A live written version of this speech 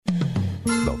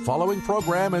The following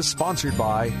program is sponsored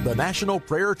by the National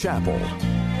Prayer Chapel.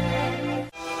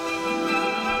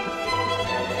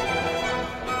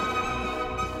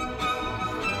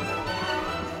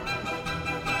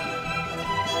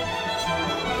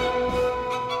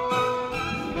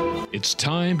 It's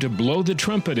time to blow the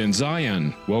trumpet in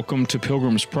Zion. Welcome to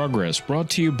Pilgrim's Progress,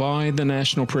 brought to you by the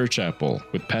National Prayer Chapel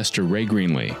with Pastor Ray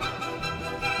Greenlee.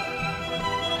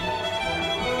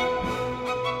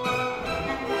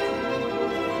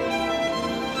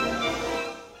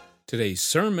 Today's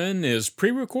sermon is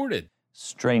pre-recorded.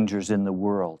 Strangers in the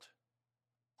world.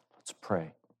 Let's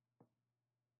pray.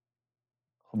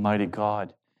 Almighty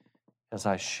God, as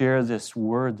I share this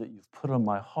word that you've put on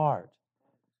my heart,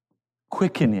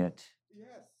 quicken it.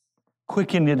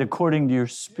 Quicken it according to your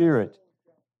Spirit.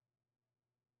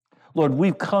 Lord,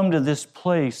 we've come to this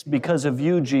place because of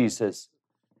you, Jesus.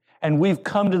 And we've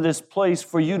come to this place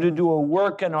for you to do a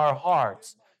work in our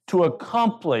hearts, to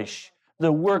accomplish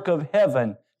the work of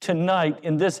heaven tonight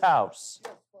in this house.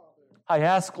 I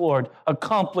ask, Lord,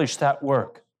 accomplish that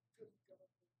work.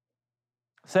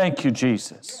 Thank you,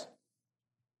 Jesus.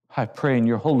 I pray in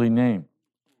your holy name.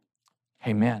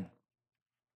 Amen.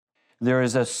 There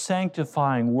is a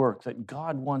sanctifying work that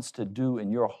God wants to do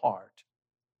in your heart.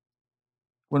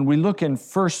 When we look in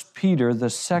 1 Peter, the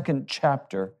 2nd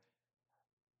chapter,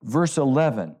 verse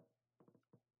 11,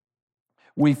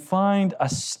 we find a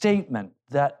statement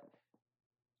that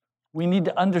we need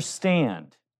to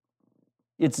understand.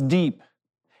 It's deep.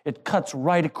 It cuts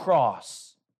right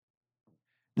across.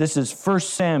 This is 1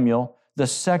 Samuel, the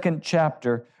 2nd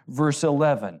chapter, verse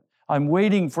 11. I'm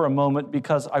waiting for a moment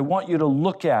because I want you to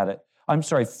look at it. 1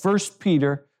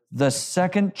 Peter, the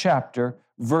 2nd chapter,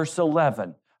 verse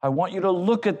 11. I want you to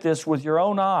look at this with your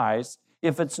own eyes.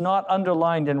 If it's not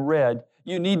underlined in red,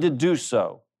 you need to do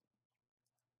so.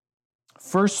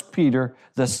 1 Peter,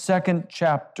 the 2nd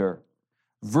chapter,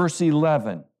 verse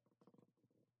 11.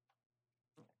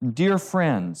 Dear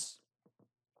friends,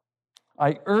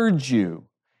 I urge you,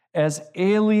 as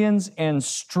aliens and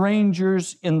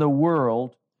strangers in the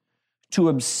world, to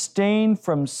abstain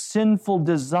from sinful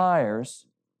desires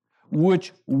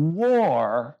which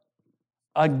war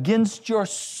against your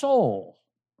soul.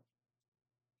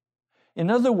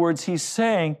 In other words, he's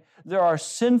saying there are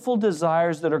sinful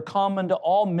desires that are common to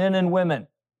all men and women.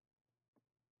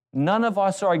 None of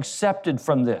us are accepted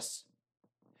from this.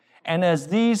 And as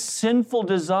these sinful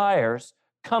desires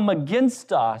come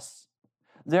against us,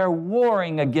 they're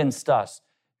warring against us.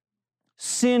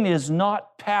 Sin is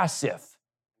not passive.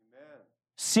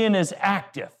 Sin is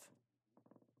active.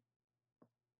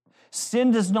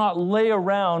 Sin does not lay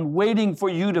around waiting for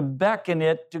you to beckon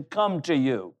it to come to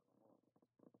you.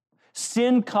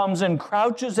 Sin comes and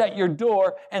crouches at your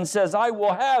door and says, I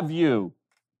will have you.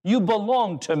 You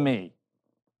belong to me.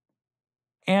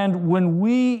 And when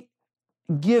we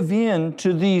give in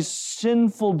to these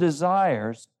sinful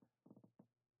desires,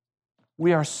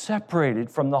 we are separated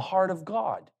from the heart of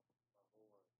God.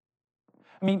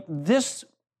 I mean, this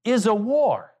is a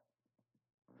war.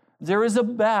 There is a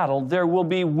battle. There will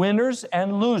be winners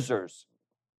and losers.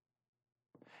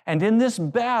 And in this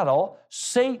battle,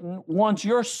 Satan wants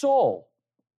your soul.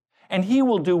 And he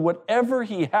will do whatever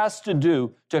he has to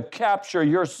do to capture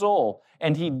your soul.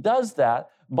 And he does that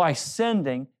by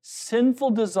sending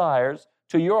sinful desires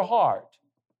to your heart.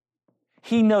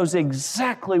 He knows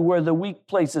exactly where the weak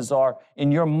places are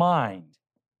in your mind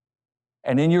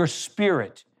and in your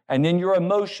spirit and in your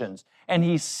emotions. And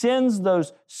he sends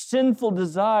those sinful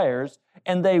desires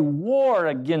and they war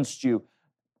against you.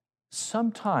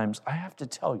 Sometimes, I have to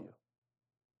tell you,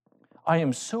 I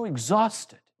am so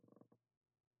exhausted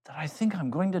that I think I'm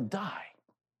going to die.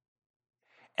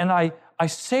 And I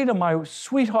say to my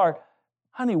sweetheart,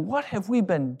 honey, what have we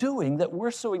been doing that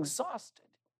we're so exhausted?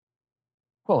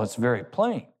 Well, it's very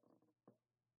plain.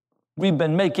 We've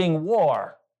been making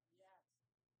war.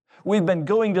 We've been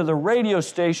going to the radio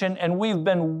station and we've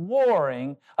been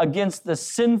warring against the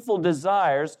sinful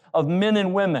desires of men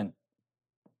and women.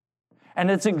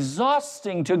 And it's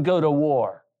exhausting to go to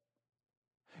war.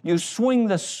 You swing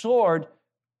the sword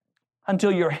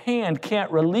until your hand can't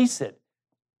release it.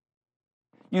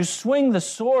 You swing the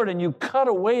sword and you cut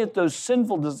away at those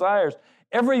sinful desires.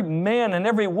 Every man and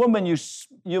every woman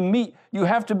you meet, you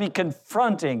have to be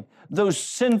confronting those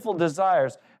sinful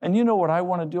desires. And you know what I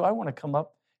want to do? I want to come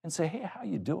up and say, hey, how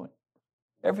you doing?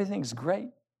 Everything's great.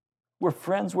 We're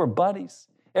friends, we're buddies.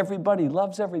 Everybody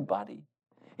loves everybody.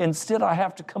 Instead, I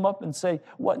have to come up and say,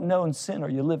 what known sin are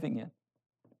you living in?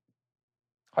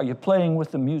 Are you playing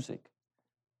with the music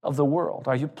of the world?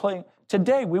 Are you playing?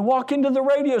 Today, we walk into the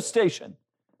radio station.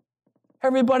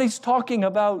 Everybody's talking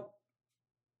about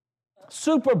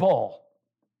Super Bowl.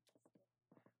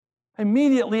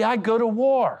 Immediately I go to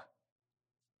war.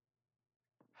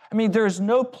 I mean, there's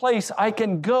no place I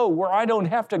can go where I don't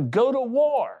have to go to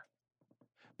war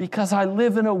because I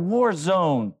live in a war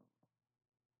zone.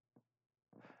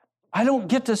 I don't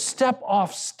get to step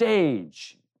off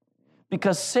stage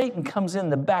because Satan comes in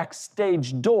the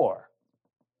backstage door.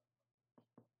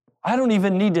 I don't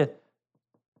even need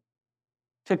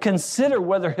to consider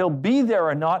whether he'll be there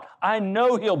or not. I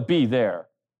know he'll be there.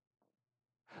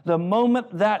 The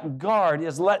moment that guard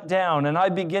is let down and I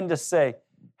begin to say,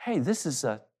 hey, this is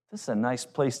a nice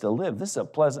place to live. This is a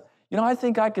pleasant, I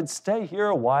think I could stay here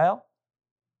a while.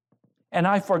 And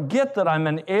I forget that I'm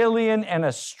an alien and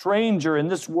a stranger in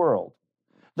this world.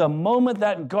 The moment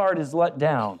that guard is let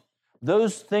down,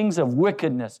 those things of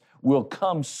wickedness will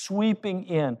come sweeping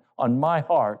in on my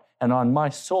heart and on my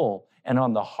soul and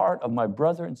on the heart of my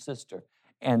brother and sister.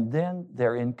 And then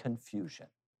they're in confusion.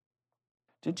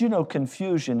 Did you know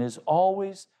confusion is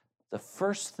always the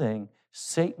first thing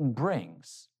Satan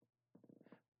brings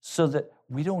so that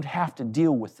we don't have to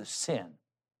deal with the sin?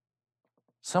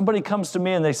 Somebody comes to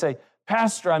me and they say,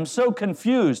 Pastor, I'm so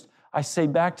confused. I say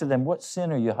back to them, what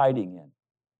sin are you hiding in?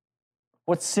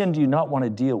 What sin do you not want to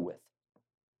deal with?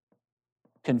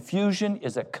 Confusion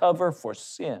is a cover for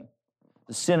sin.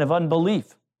 The sin of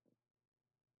unbelief,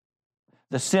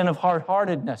 the sin of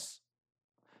hard-heartedness,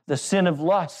 the sin of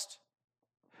lust.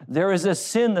 There is a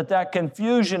sin that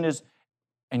confusion is,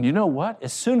 and you know what?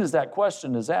 As soon as that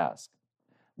question is asked,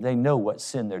 they know what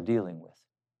sin they're dealing with.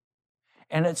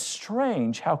 And it's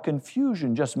strange how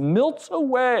confusion just melts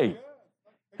away.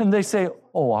 And they say,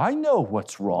 oh, I know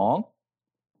what's wrong.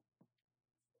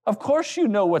 Of course you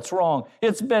know what's wrong.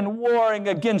 It's been warring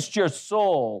against your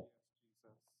soul.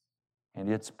 And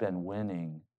it's been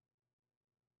winning.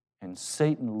 And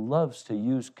Satan loves to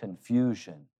use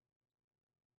confusion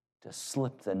to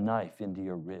slip the knife into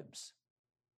your ribs.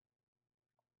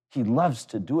 He loves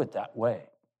to do it that way.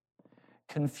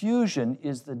 Confusion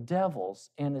is the devil's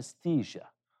anesthesia.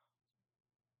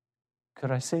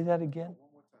 Could I say that again?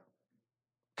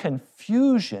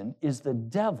 Confusion is the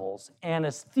devil's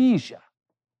anesthesia.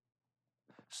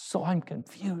 So I'm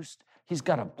confused. He's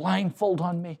got a blindfold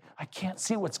on me. I can't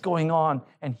see what's going on.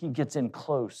 And he gets in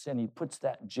close and he puts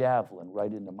that javelin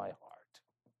right into my heart.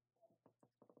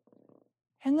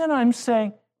 And then I'm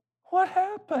saying, what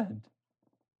happened?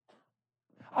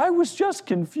 I was just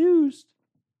confused.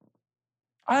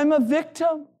 I'm a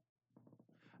victim.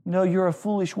 No, you're a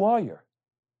foolish warrior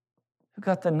who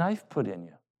got the knife put in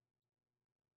you.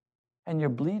 And you're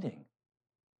bleeding.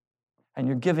 And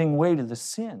you're giving way to the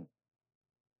sin.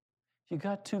 You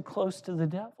got too close to the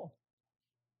devil.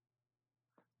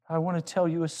 I want to tell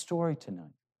you a story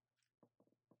tonight.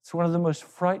 It's one of the most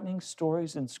frightening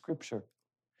stories in Scripture.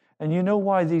 And you know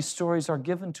why these stories are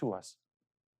given to us?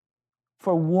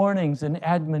 For warnings and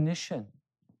admonition,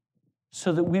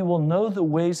 so that we will know the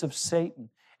ways of Satan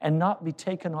and not be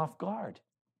taken off guard.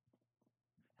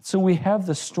 So we have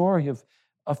the story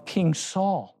of King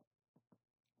Saul.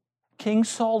 King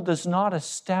Saul does not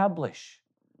establish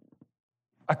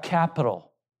a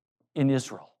capital in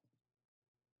Israel.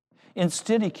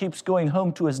 Instead, he keeps going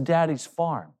home to his daddy's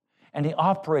farm, and he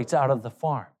operates out of the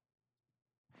farm.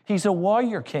 He's a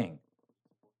warrior king.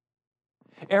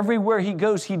 Everywhere he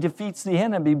goes, he defeats the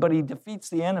enemy, but he defeats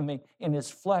the enemy in his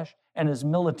flesh and his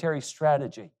military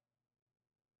strategy.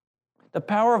 The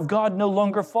power of God no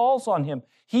longer falls on him.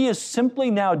 He is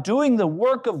simply now doing the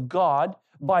work of God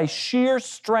by sheer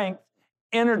strength,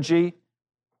 energy,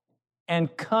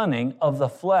 and cunning of the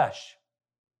flesh.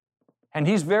 And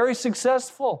he's very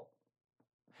successful.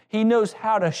 He knows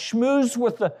how to schmooze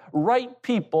with the right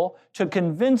people to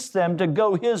convince them to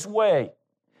go his way.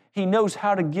 He knows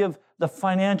how to give the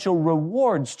financial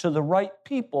rewards to the right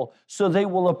people so they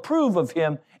will approve of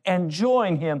him and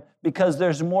join him because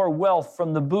there's more wealth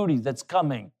from the booty that's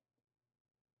coming.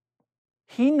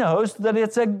 He knows that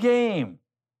it's a game.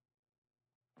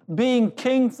 Being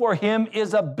king for him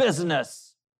is a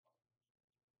business.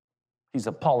 He's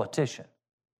a politician.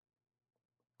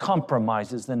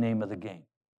 Compromise is the name of the game.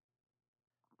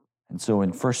 And so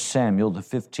in 1 Samuel, the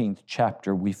 15th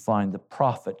chapter, we find the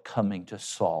prophet coming to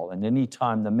Saul. And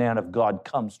anytime the man of God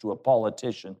comes to a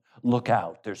politician, look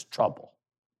out, there's trouble.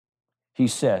 He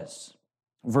says,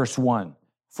 verse 1,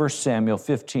 1 Samuel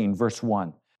 15, verse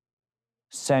 1,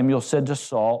 Samuel said to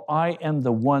Saul, I am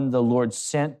the one the Lord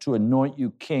sent to anoint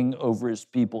you king over his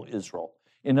people Israel.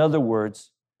 In other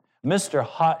words, Mr.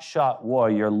 Hotshot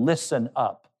Warrior, listen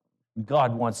up.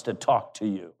 God wants to talk to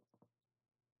you.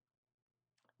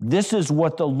 This is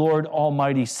what the Lord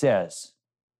Almighty says.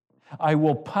 I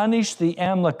will punish the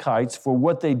Amalekites for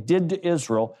what they did to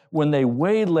Israel when they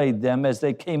waylaid them as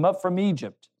they came up from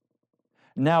Egypt.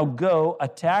 Now go,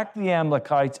 attack the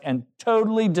Amalekites and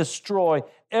totally destroy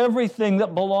everything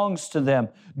that belongs to them.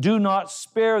 Do not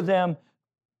spare them.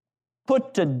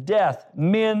 Put to death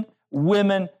men,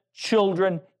 women,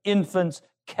 children, infants,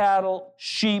 cattle,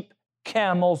 sheep,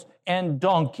 camels, and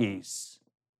donkeys.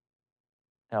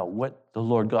 Now, what the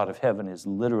Lord God of heaven is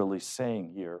literally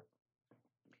saying here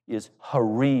is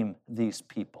harim these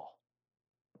people.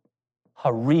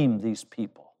 Harim these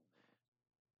people.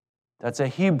 That's a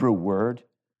Hebrew word.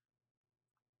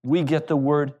 We get the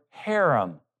word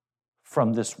harem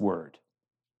from this word.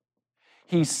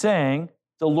 He's saying,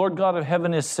 the Lord God of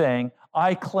heaven is saying,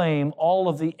 I claim all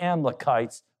of the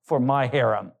Amalekites for my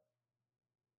harem.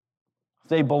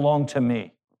 They belong to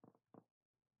me.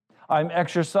 I'm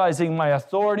exercising my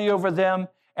authority over them,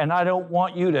 and I don't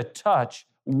want you to touch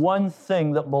one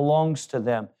thing that belongs to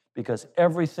them, because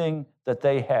everything that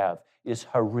they have is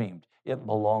harimed. It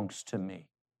belongs to me.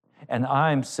 And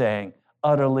I'm saying,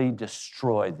 utterly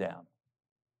destroy them.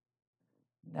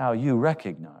 Now you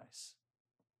recognize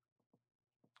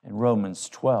in Romans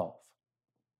 12,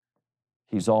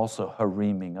 he's also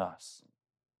hariming us.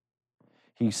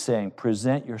 He's saying,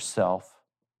 present yourself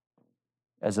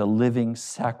as a living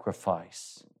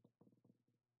sacrifice.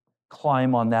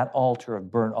 Climb on that altar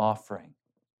of burnt offering.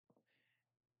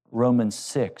 Romans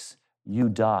 6, you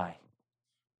die.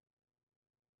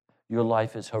 Your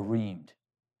life is harimed.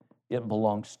 It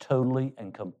belongs totally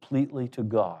and completely to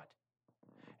God.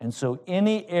 And so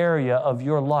any area of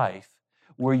your life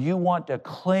where you want to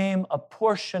claim a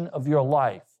portion of your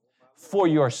life for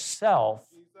yourself,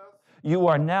 you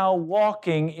are now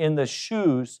walking in the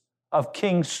shoes of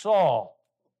King Saul.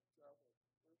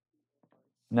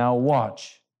 Now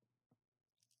watch.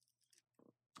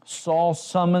 Saul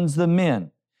summons the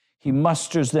men. He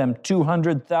musters them,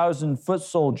 200,000 foot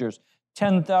soldiers,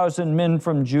 10,000 men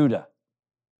from Judah.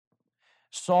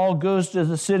 Saul goes to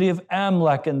the city of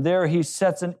Amalek, and there he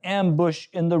sets an ambush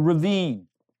in the ravine.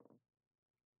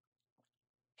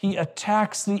 He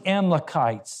attacks the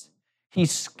Amalekites. He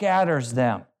scatters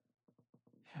them.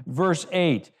 Verse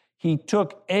 8, he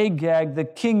took Agag, the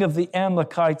king of the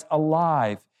Amalekites,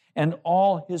 alive, and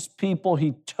all his people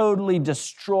he totally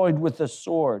destroyed with the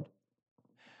sword.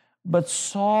 But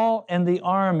Saul and the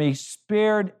army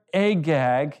spared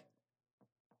Agag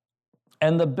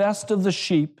and the best of the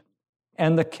sheep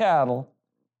and the cattle,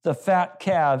 the fat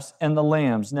calves and the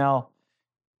lambs. Now,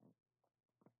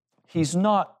 he's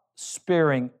not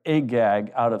sparing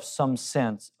Agag out of some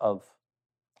sense of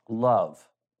love.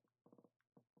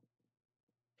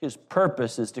 His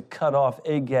purpose is to cut off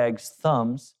Agag's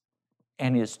thumbs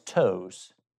and his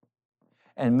toes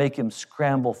and make him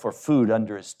scramble for food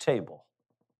under his table.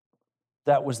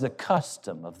 That was the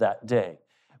custom of that day.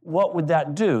 What would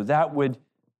that do? That would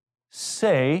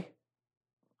say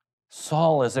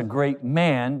Saul is a great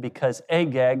man because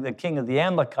Agag, the king of the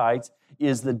Amalekites,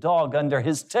 is the dog under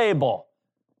his table.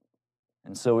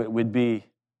 And so it would be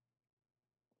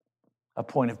a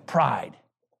point of pride.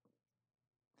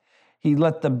 He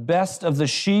let the best of the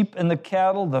sheep and the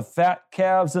cattle, the fat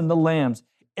calves and the lambs,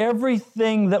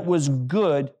 everything that was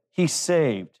good, he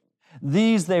saved.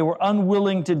 These they were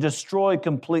unwilling to destroy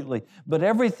completely, but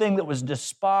everything that was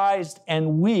despised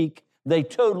and weak, they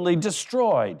totally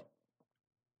destroyed.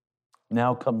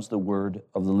 Now comes the word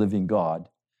of the living God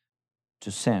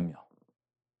to Samuel.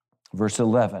 Verse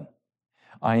 11,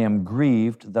 I am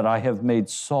grieved that I have made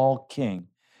Saul king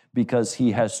because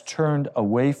he has turned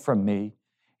away from me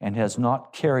and has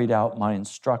not carried out my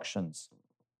instructions.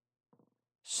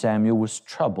 Samuel was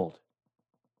troubled.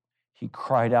 He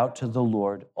cried out to the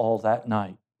Lord all that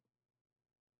night.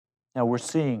 Now we're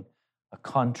seeing a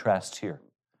contrast here.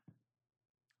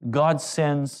 God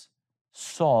sends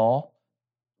Saul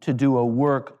to do a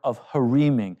work of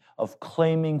hariming, of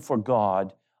claiming for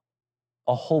God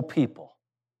a whole people.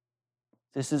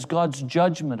 This is God's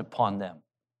judgment upon them.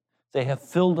 They have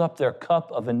filled up their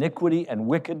cup of iniquity and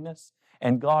wickedness,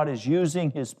 and God is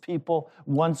using his people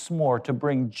once more to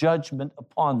bring judgment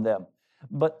upon them.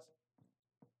 But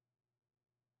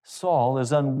Saul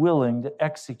is unwilling to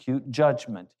execute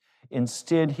judgment.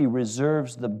 Instead, he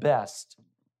reserves the best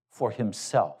for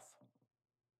himself.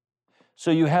 So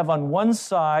you have on one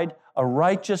side a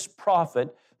righteous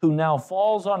prophet who now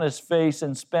falls on his face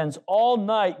and spends all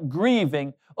night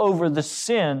grieving over the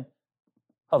sin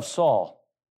of Saul.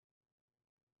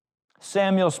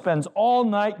 Samuel spends all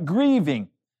night grieving,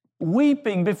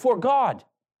 weeping before God.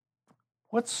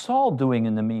 What's Saul doing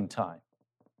in the meantime?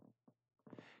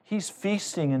 He's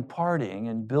feasting and partying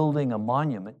and building a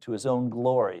monument to his own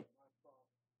glory.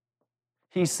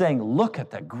 He's saying, look at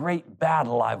the great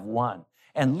battle I've won,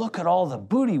 and look at all the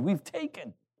booty we've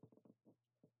taken.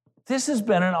 This has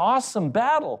been an awesome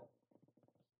battle.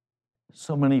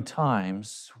 So many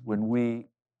times when we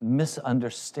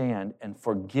misunderstand and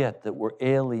forget that we're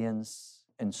aliens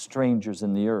and strangers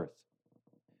in the earth,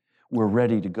 we're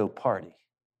ready to go party,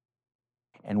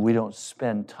 and we don't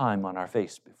spend time on our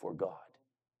face before God.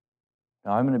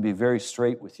 Now, I'm going to be very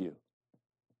straight with you.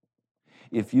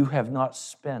 If you have not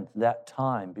spent that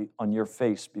time on your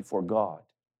face before God,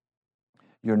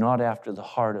 you're not after the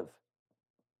heart of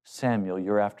Samuel,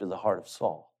 you're after the heart of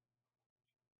Saul.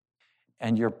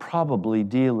 And you're probably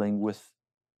dealing with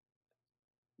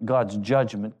God's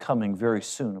judgment coming very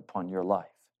soon upon your life.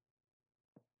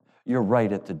 You're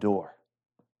right at the door,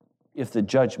 if the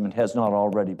judgment has not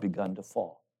already begun to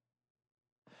fall.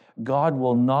 God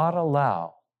will not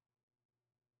allow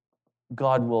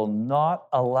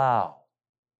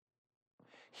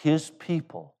His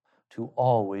people to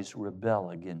always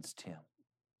rebel against Him.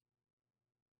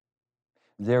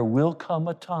 There will come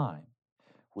a time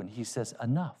when He says,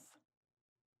 enough.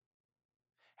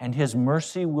 And His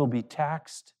mercy will be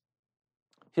taxed.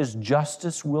 His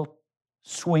justice will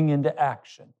swing into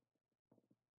action.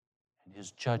 And His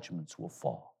judgments will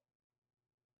fall.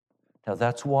 Now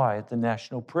that's why at the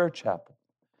National Prayer Chapel,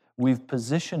 we've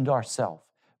positioned ourselves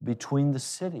between the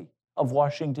city of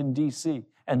Washington, D.C.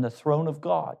 and the throne of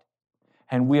God.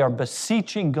 And we are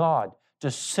beseeching God to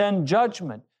send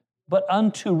judgment, but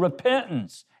unto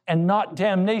repentance and not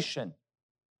damnation.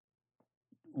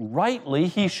 Rightly,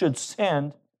 He should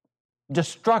send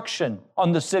destruction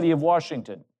on the city of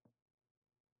Washington.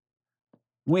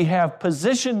 We have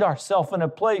positioned ourselves in a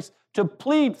place to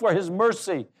plead for His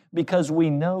mercy because we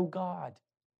know God.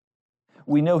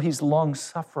 We know He's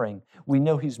long-suffering. We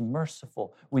know He's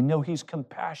merciful. We know He's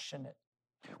compassionate.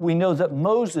 We know that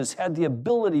Moses had the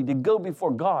ability to go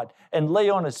before God and lay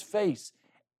on his face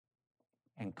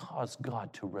and cause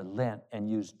God to relent and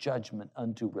use judgment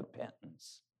unto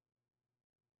repentance.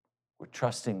 We're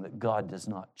trusting that God does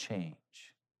not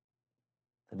change,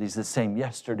 that He's the same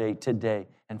yesterday, today,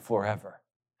 and forever,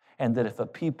 and that if a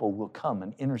people will come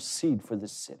and intercede for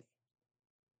this city,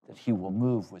 that He will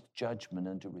move with judgment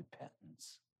unto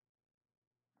repentance.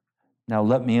 Now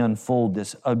let me unfold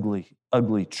this ugly,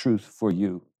 ugly truth for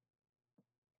you.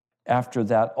 After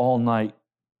that all-night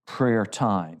prayer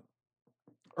time,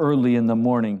 early in the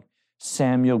morning,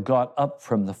 Samuel got up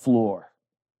from the floor.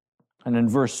 And in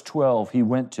verse 12, he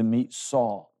went to meet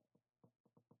Saul.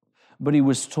 But he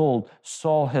was told,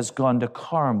 Saul has gone to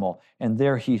Carmel, and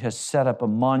there he has set up a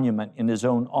monument in his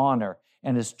own honor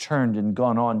and has turned and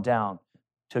gone on down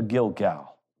to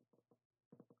Gilgal.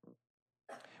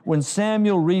 When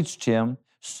Samuel reached him,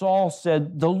 Saul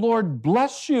said, the Lord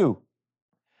bless you.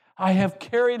 I have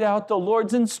carried out the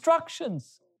Lord's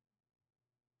instructions.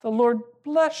 The Lord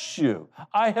bless you.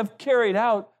 I have carried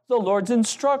out the Lord's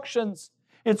instructions.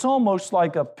 It's almost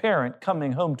like a parent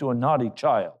coming home to a naughty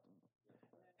child.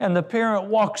 And the parent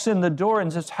walks in the door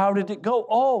and says, how did it go?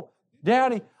 Oh,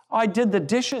 Daddy, I did the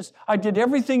dishes. I did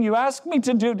everything you asked me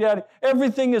to do, Daddy.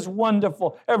 Everything is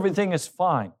wonderful. Everything is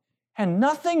fine. And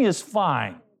nothing is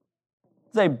fine.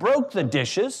 They broke the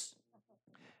dishes.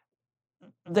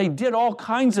 They did all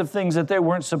kinds of things that they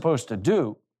weren't supposed to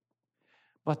do.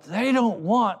 But they don't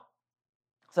want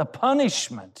the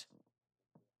punishment.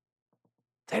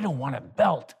 They don't want a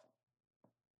belt.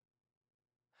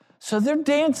 So they're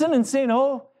dancing and saying,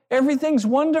 oh, everything's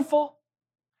wonderful.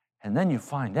 And then you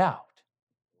find out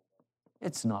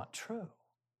it's not true.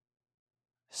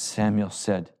 Samuel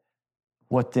said,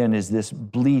 what then is this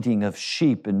bleating of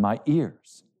sheep in my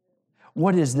ears?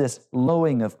 What is this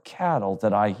lowing of cattle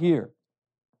that I hear?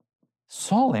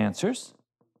 Saul answers,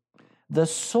 the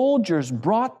soldiers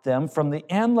brought them from the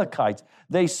Amalekites.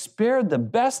 They spared the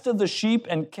best of the sheep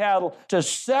and cattle to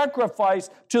sacrifice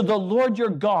to the Lord your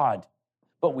God,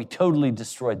 but we totally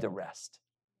destroyed the rest.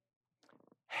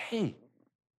 Hey,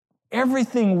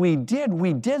 everything we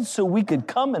did so we could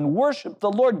come and worship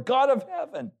the Lord God of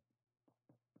heaven.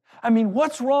 I mean,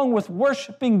 what's wrong with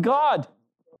worshiping God?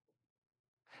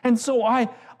 And so I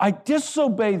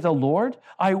disobey the Lord.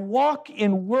 I walk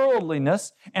in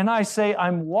worldliness, and I say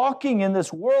I'm walking in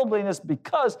this worldliness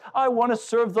because I want to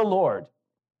serve the Lord.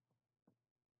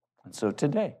 And so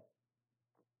today,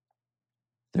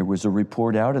 there was a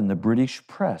report out in the British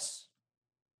press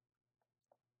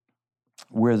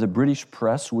where the British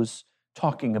press was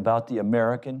talking about the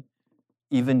American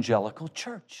evangelical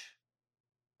church.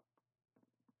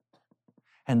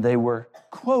 And they were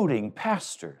quoting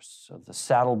pastors of the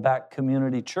Saddleback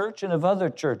Community Church and of other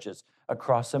churches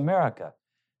across America.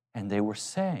 And they were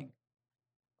saying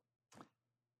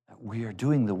that We are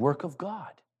doing the work of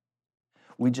God.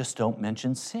 We just don't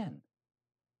mention sin.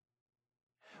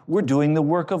 We're doing the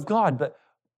work of God,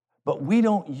 but we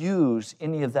don't use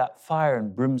any of that fire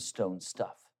and brimstone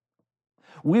stuff.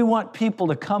 We want people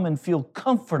to come and feel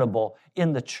comfortable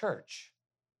in the church.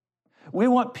 We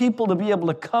want people to be able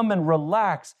to come and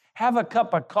relax, have a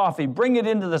cup of coffee, bring it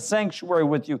into the sanctuary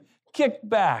with you, kick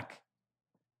back,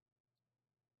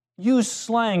 use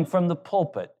slang from the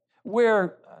pulpit,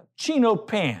 wear chino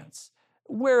pants,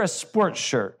 wear a sports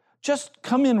shirt. Just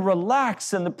come in,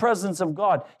 relax in the presence of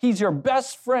God. He's your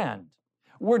best friend.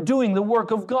 We're doing the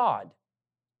work of God.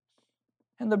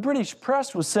 And the British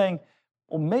press was saying,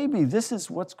 well, maybe this is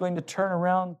what's going to turn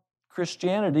around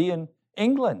Christianity in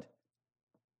England.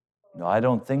 No, I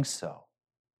don't think so.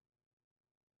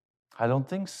 I don't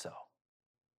think so.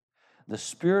 The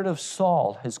spirit of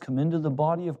Saul has come into the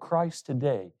body of Christ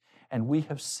today, and we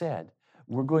have said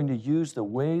we're going to use the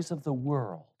ways of the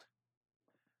world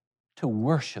to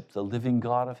worship the living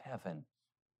God of heaven.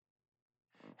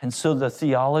 And so the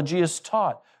theology is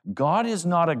taught. God is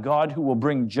not a God who will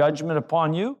bring judgment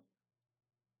upon you.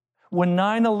 When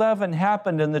 9/11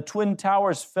 happened and the Twin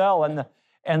Towers fell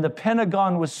and the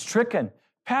Pentagon was stricken,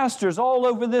 pastors all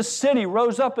over this city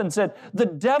rose up and said, the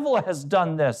devil has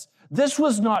done this. This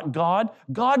was not God.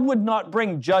 God would not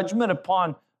bring judgment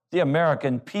upon the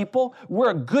American people.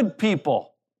 We're a good people.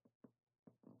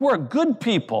 We're a good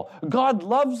people. God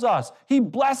loves us. He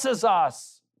blesses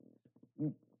us.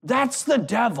 That's the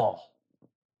devil.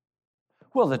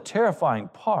 Well, the terrifying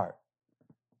part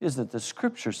is that the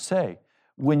scriptures say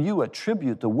when you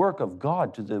attribute the work of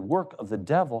God to the work of the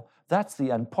devil, that's the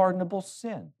unpardonable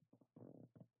sin.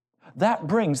 That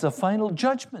brings the final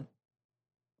judgment.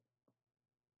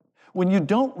 When you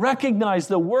don't recognize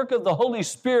the work of the Holy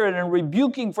Spirit in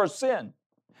rebuking for sin,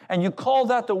 and you call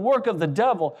that the work of the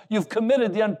devil, you've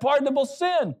committed the unpardonable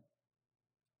sin.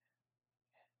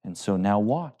 And so now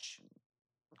watch.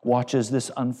 Watch as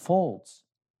this unfolds.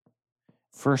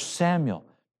 1 Samuel,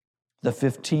 the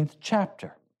 15th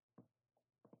chapter.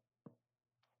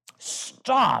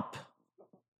 Stop,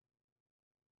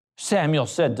 Samuel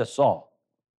said to Saul.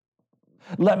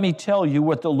 Let me tell you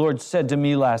what the Lord said to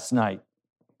me last night.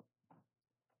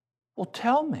 Well,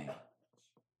 tell me,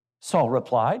 Saul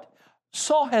replied.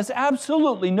 Saul has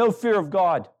absolutely no fear of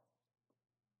God.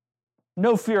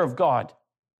 No fear of God.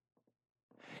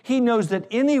 He knows that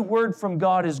any word from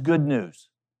God is good news.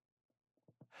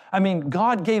 I mean,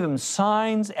 God gave him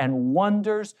signs and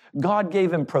wonders. God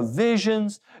gave him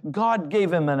provisions. God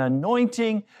gave him an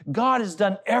anointing. God has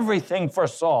done everything for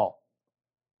Saul.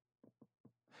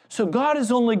 So God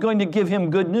is only going to give him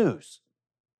good news.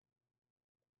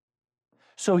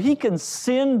 So he can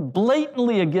sin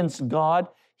blatantly against God.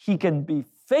 He can be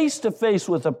face to face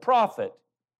with a prophet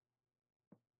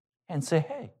and say,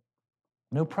 hey,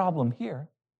 no problem here.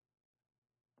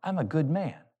 I'm a good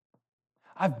man.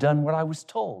 I've done what I was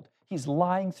told. He's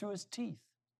lying through his teeth.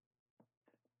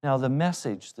 Now, the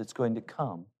message that's going to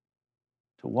come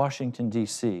to Washington,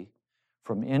 D.C.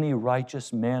 from any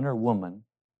righteous man or woman,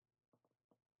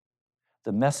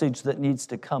 the message that needs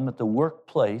to come at the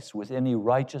workplace with any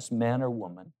righteous man or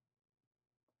woman,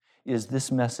 is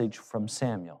this message from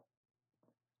Samuel.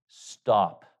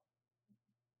 Stop.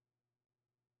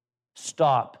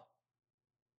 Stop.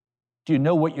 Do you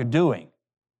know what you're doing?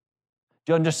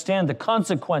 Do you understand the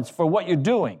consequence for what you're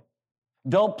doing?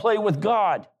 Don't play with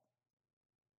God.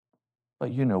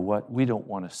 But you know what? We don't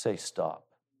want to say stop.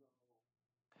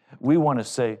 We want to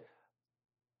say,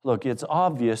 look, it's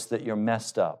obvious that you're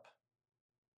messed up.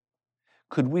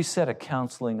 Could we set a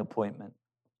counseling appointment?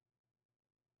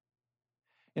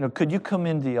 Could you come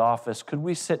into the office? Could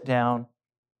we sit down?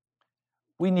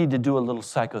 We need to do a little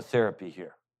psychotherapy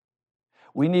here.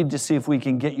 We need to see if we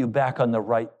can get you back on the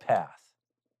right path.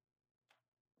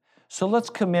 So let's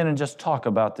come in and just talk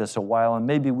about this a while, and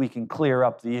maybe we can clear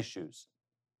up the issues.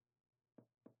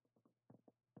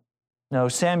 No,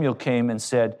 Samuel came and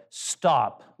said,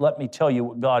 stop, let me tell you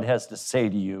what God has to say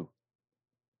to you.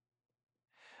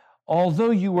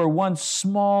 Although you were once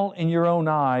small in your own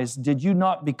eyes, did you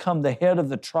not become the head of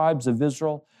the tribes of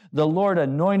Israel? The Lord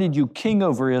anointed you king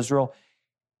over Israel.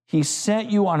 He sent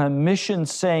you on a mission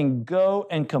saying, go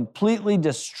and completely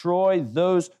destroy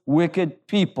those wicked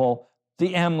people,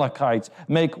 the Amalekites.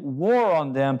 Make war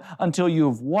on them until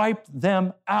you've wiped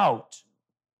them out.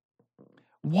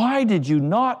 Why did you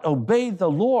not obey the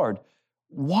Lord?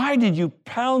 Why did you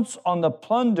pounce on the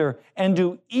plunder and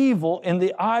do evil in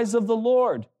the eyes of the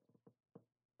Lord?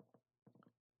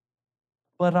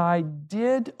 But I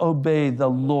did obey the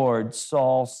Lord,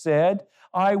 Saul said.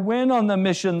 I went on the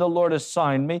mission the Lord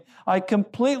assigned me. I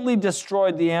completely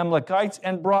destroyed the Amalekites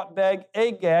and brought back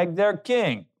Agag, their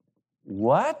king.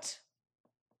 What?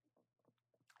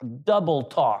 Double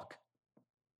talk.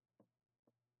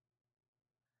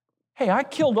 Hey, I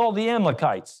killed all the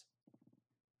Amalekites,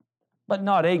 but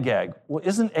not Agag. Well,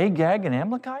 isn't Agag an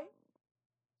Amalekite?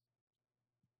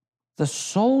 The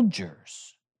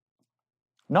soldiers,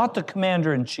 not the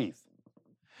commander-in-chief,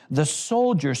 the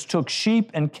soldiers took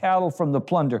sheep and cattle from the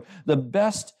plunder, the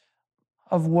best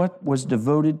of what was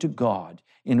devoted to God,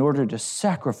 in order to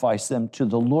sacrifice them to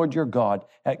the Lord your God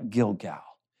at Gilgal.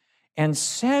 And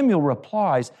Samuel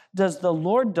replies, does the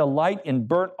Lord delight in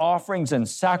burnt offerings and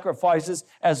sacrifices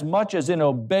as much as in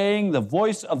obeying the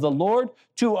voice of the Lord?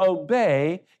 To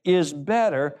obey is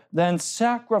better than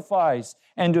sacrifice,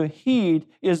 and to heed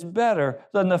is better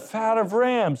than the fat of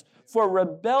rams. For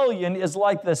rebellion is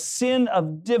like the sin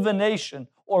of divination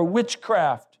or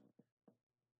witchcraft.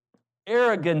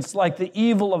 Arrogance like the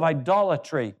evil of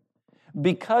idolatry.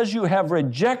 Because you have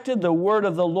rejected the word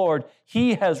of the Lord,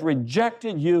 He has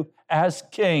rejected you as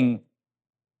king.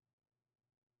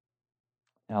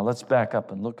 Now let's back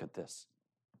up and look at this.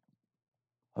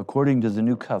 According to the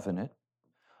new covenant,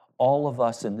 all of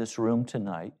us in this room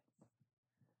tonight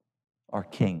are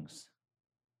kings.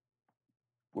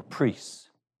 We're priests.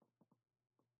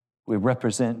 We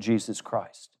represent Jesus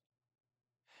Christ.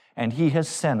 And He has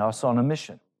sent us on a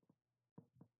mission.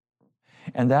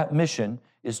 And that mission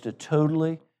is to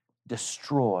totally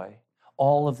destroy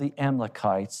all of the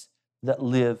Amalekites that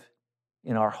live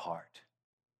in our heart,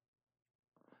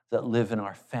 that live in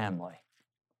our family.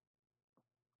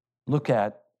 Look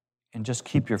at, and just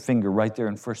keep your finger right there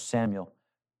in 1 Samuel,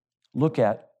 look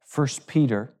at 1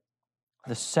 Peter,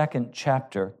 the 2nd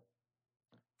chapter,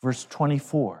 verse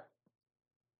 24.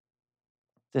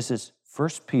 This is 1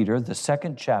 Peter, the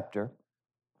 2nd chapter,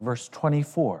 verse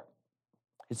 24.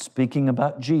 It's speaking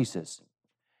about Jesus.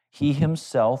 He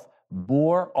Himself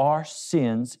bore our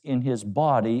sins in His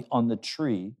body on the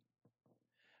tree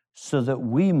so that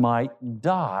we might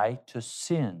die to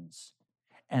sins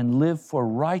and live for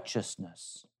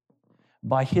righteousness.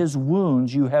 By His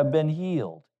wounds you have been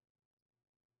healed.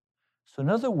 So in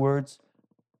other words,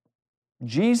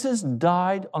 Jesus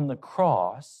died on the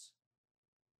cross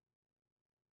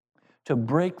to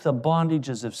break the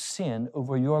bondages of sin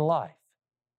over your life.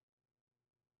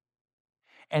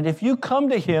 And if you come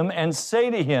to Him and say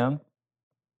to Him,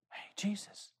 hey,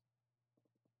 Jesus,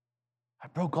 I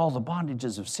broke all the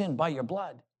bondages of sin by your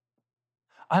blood.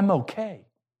 I'm okay.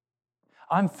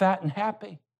 I'm fat and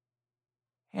happy.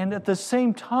 And at the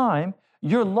same time,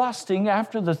 you're lusting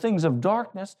after the things of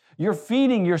darkness. You're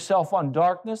feeding yourself on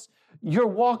darkness. You're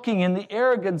walking in the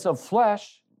arrogance of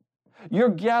flesh. You're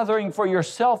gathering for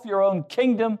yourself your own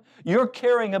kingdom. You're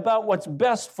caring about what's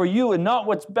best for you and not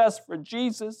what's best for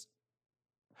Jesus.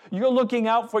 You're looking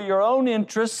out for your own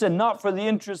interests and not for the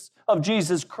interests of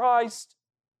Jesus Christ.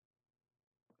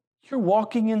 You're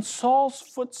walking in Saul's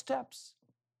footsteps.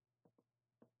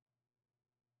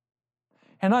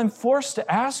 And I'm forced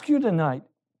to ask you tonight,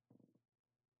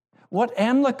 what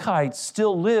Amalekites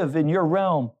still live in your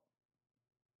realm?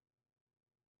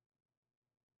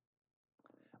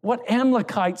 What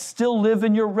Amalekites still live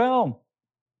in your realm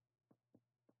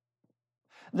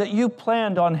that you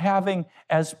planned on having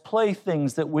as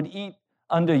playthings that would eat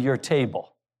under your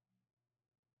table?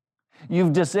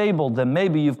 You've disabled them.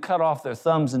 Maybe you've cut off their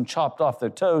thumbs and chopped off their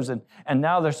toes, and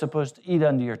now they're supposed to eat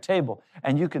under your table,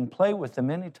 and you can play with them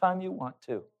anytime you want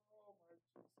to.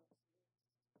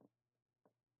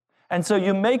 And so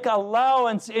you make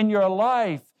allowance in your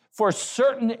life for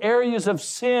certain areas of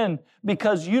sin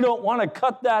because you don't want to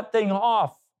cut that thing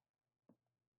off.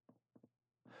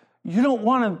 You don't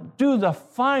want to do the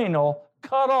final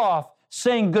cut off,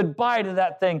 saying goodbye to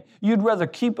that thing. You'd rather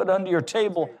keep it under your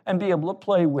table and be able to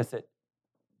play with it.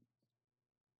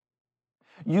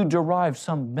 You derive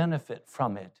some benefit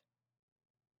from it.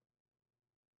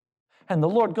 And the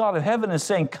Lord God of heaven is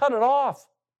saying, cut it off.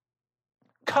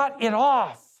 Cut it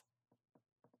off,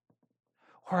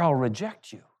 or I'll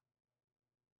reject you.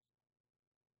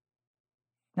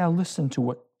 Now listen to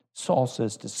what Saul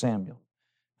says to Samuel.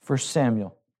 1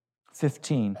 Samuel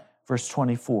 15, verse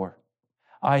 24.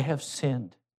 I have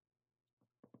sinned,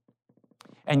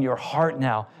 and your heart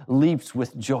now leaps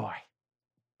with joy.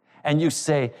 And you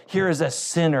say, here is a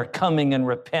sinner coming in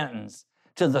repentance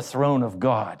to the throne of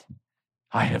God.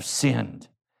 I have sinned.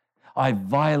 I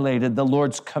violated the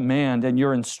Lord's command and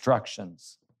your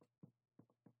instructions.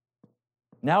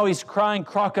 Now he's crying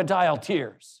crocodile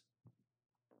tears.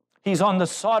 He's on the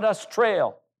sawdust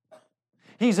trail.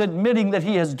 He's admitting that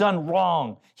he has done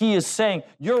wrong. He is saying,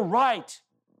 you're right.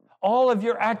 All of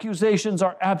your accusations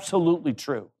are absolutely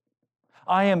true.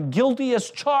 I am guilty as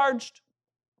charged.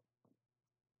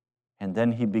 And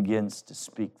then he begins to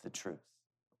speak the truth.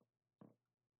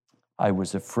 I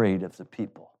was afraid of the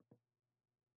people.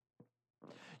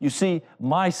 You see,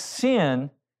 my sin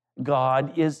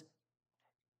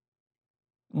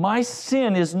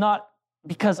is not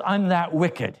because I'm that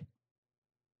wicked.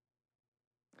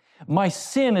 My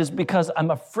sin is because I'm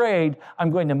afraid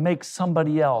I'm going to make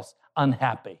somebody else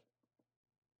unhappy.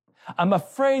 I'm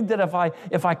afraid that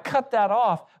if I cut that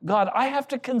off, God, I have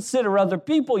to consider other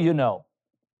people, you know.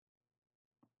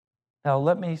 Now,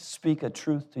 let me speak a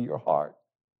truth to your heart.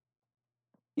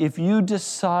 If you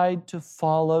decide to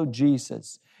follow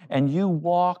Jesus and you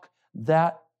walk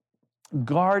that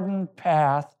garden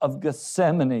path of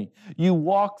Gethsemane, you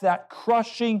walk that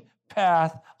crushing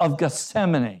path of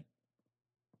Gethsemane,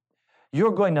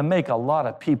 you're going to make a lot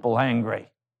of people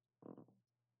angry.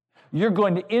 You're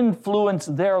going to influence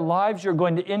their lives. You're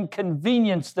going to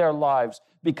inconvenience their lives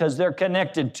because they're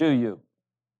connected to you.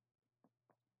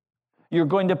 You're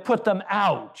going to put them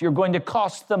out. You're going to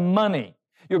cost them money.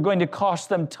 You're going to cost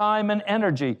them time and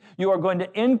energy. You are going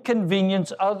to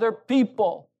inconvenience other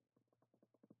people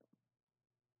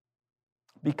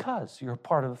because you're a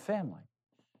part of a family.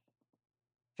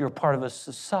 You're a part of a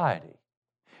society,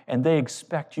 and they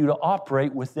expect you to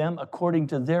operate with them according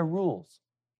to their rules.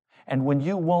 And when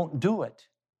you won't do it,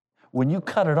 when you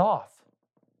cut it off,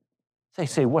 they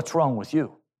say, "What's wrong with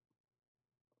you?"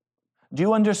 Do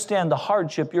you understand the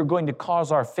hardship you're going to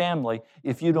cause our family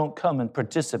if you don't come and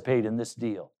participate in this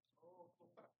deal?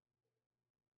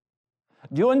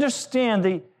 Do you understand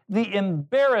the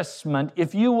embarrassment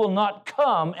if you will not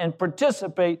come and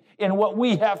participate in what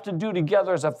we have to do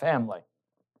together as a family?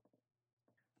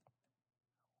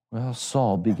 Well,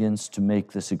 Saul begins to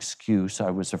make this excuse.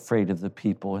 I was afraid of the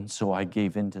people, and so I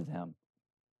gave in to them.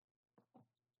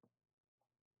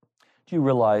 Do you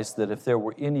realize that if there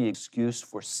were any excuse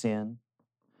for sin,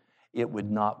 it would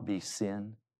not be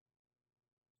sin?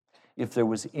 If there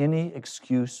was any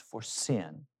excuse for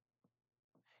sin,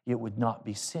 it would not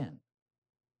be sin.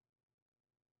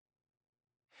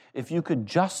 If you could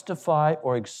justify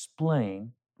or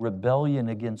explain rebellion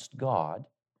against God,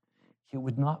 it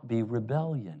would not be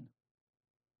rebellion.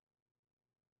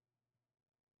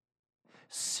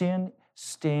 Sin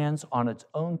stands on its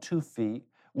own 2 feet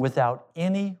without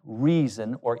any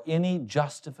reason or any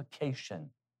justification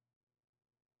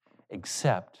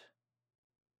except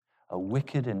a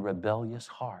wicked and rebellious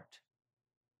heart.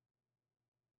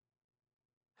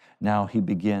 Now he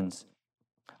begins,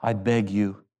 I beg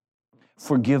you,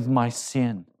 forgive my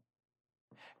sin.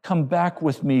 Come back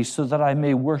with me so that I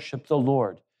may worship the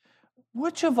Lord.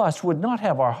 Which of us would not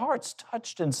have our hearts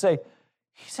touched and say,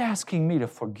 he's asking me to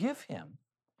forgive him,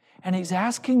 and he's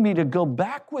asking me to go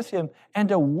back with him and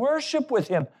to worship with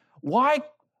him. Why?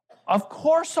 Of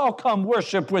course I'll come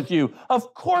worship with you.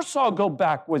 Of course I'll go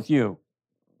back with you.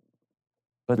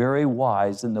 But very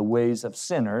wise in the ways of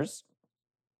sinners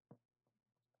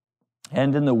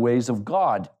and in the ways of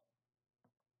God.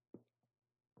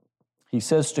 He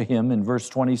says to him in verse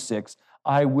 26,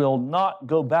 I will not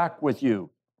go back with you.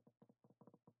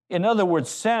 In other words,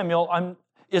 Samuel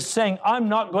is saying, I'm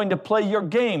not going to play your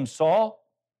game, Saul.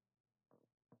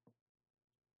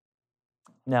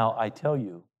 Now, I tell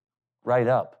you, right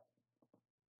up,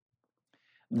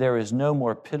 there is no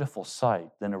more pitiful sight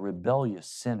than a rebellious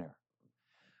sinner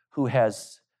who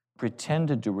has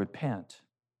pretended to repent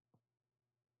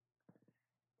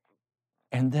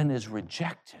and then is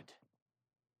rejected.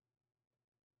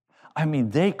 I mean,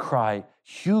 they cry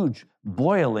huge,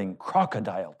 boiling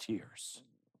crocodile tears.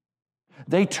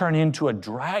 They turn into a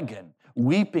dragon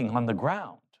weeping on the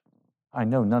ground. I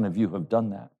know none of you have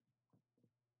done that.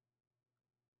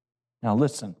 Now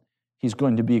listen, he's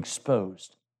going to be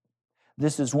exposed.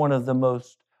 This is one of the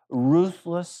most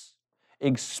ruthless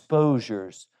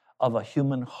exposures of a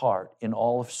human heart in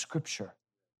all of Scripture.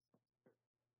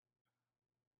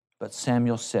 But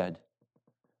Samuel said,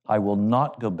 I will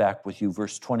not go back with you.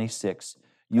 Verse 26,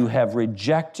 you have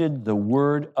rejected the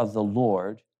word of the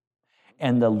Lord,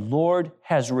 and the Lord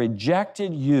has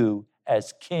rejected you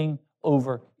as king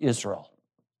over Israel.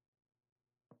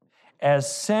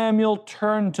 As Samuel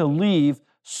turned to leave,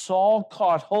 Saul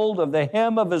caught hold of the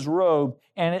hem of his robe,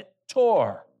 and it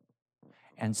tore.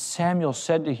 And Samuel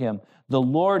said to him, the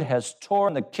Lord has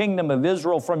torn the kingdom of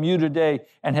Israel from you today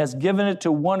and has given it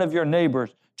to one of your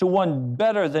neighbors, to one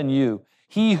better than you.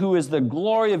 He who is the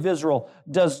glory of Israel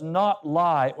does not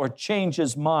lie or change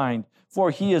his mind, for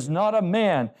he is not a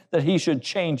man that he should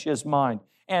change his mind.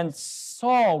 And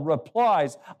Saul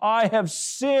replies, I have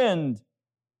sinned.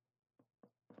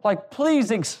 Like,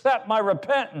 please accept my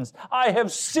repentance. I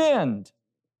have sinned.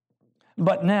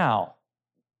 But now,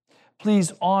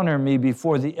 please honor me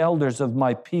before the elders of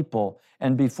my people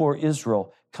and before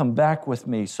Israel. Come back with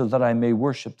me so that I may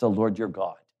worship the Lord your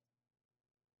God.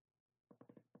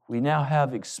 We now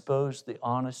have exposed the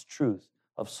honest truth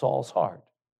of Saul's heart.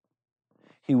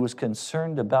 He was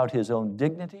concerned about his own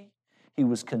dignity. He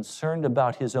was concerned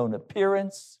about his own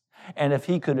appearance. And if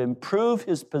he could improve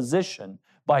his position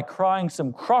by crying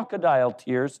some crocodile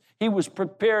tears, he was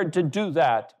prepared to do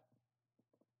that.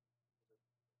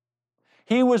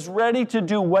 He was ready to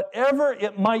do whatever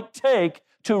it might take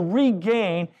to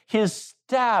regain his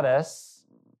status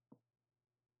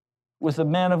with the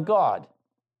man of God.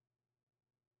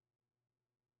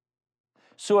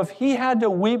 So if he had to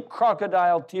weep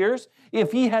crocodile tears,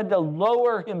 if he had to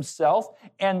lower himself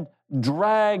and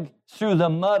drag through the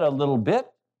mud a little bit,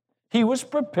 he was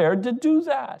prepared to do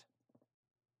that.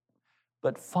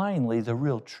 But finally, the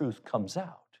real truth comes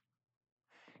out.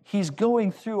 He's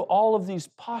going through all of these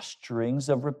posturings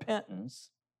of repentance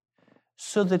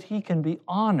so that he can be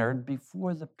honored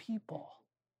before the people.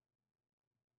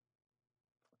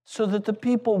 So that the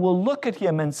people will look at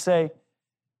him and say,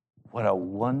 what a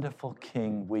wonderful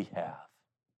king we have.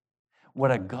 What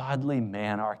a godly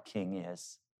man our king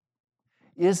is.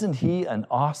 Isn't he an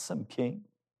awesome king?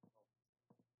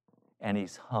 And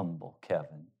he's humble,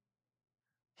 Kevin.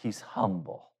 He's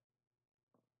humble.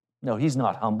 No, he's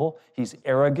not humble. He's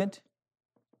arrogant.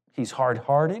 He's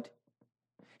hard-hearted.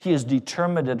 He is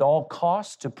determined at all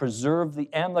costs to preserve the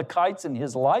Amalekites in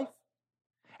his life.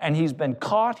 And he's been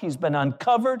caught, he's been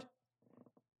uncovered,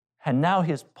 and now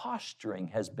his posturing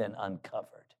has been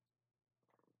uncovered.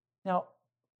 Now,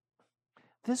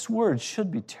 this word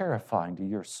should be terrifying to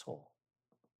your soul.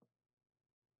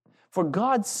 For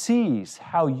God sees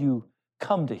how you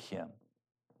come to him.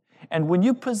 And when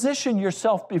you position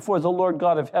yourself before the Lord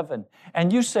God of heaven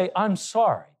and you say, I'm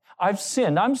sorry, I've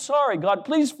sinned, I'm sorry, God,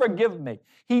 please forgive me.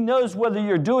 He knows whether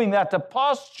you're doing that to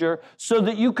posture so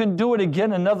that you can do it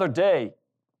again another day.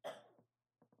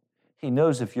 He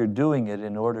knows if you're doing it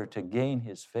in order to gain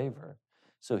his favor,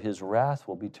 so his wrath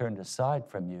will be turned aside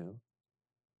from you,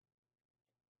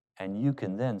 and you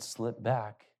can then slip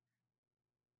back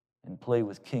and play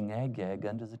with King Agag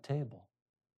under the table.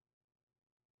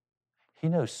 He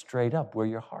knows straight up where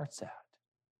your heart's at.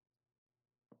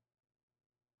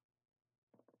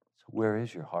 So where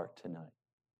is your heart tonight?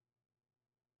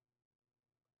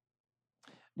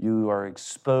 You are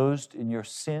exposed in your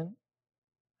sin.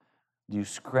 Do you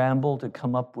scramble to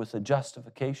come up with a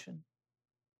justification?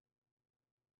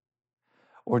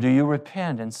 Or do you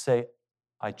repent and say,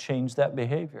 I changed that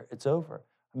behavior, it's over.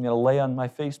 I'm going to lay on my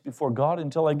face before God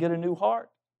until I get a new heart?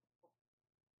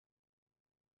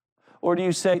 Or do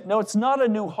you say, no, it's not a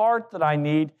new heart that I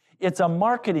need, it's a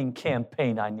marketing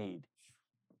campaign I need.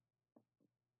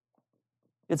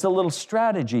 It's a little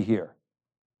strategy here.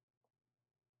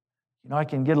 You know, I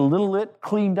can get a little bit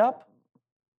cleaned up,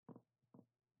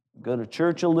 go to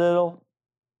church a little,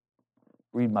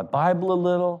 read my Bible a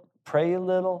little, pray a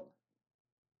little.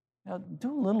 Now,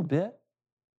 do a little bit.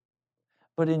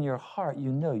 But in your heart,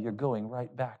 you know you're going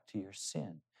right back to your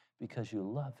sin because you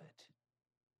love it.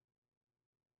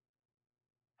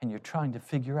 And you're trying to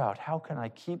figure out, how can I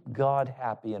keep God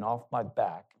happy and off my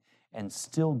back and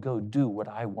still go do what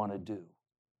I want to do?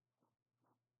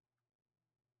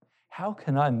 How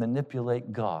can I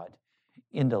manipulate God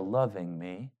into loving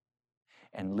me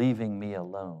and leaving me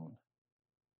alone?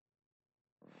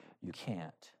 You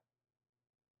can't.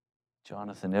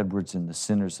 Jonathan Edwards in The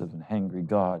Sinners of an Angry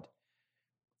God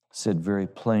said very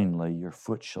plainly, your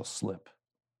foot shall slip,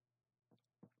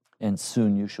 and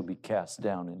soon you shall be cast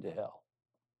down into hell.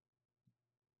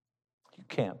 You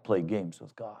can't play games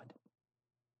with God.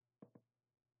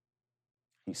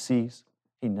 He sees,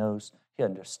 he knows, he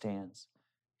understands.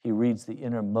 He reads the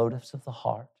inner motives of the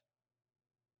heart.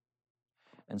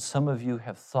 And some of you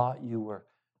have thought you were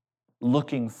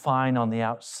looking fine on the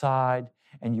outside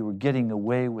and you were getting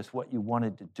away with what you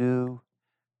wanted to do,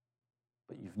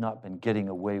 but you've not been getting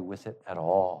away with it at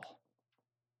all.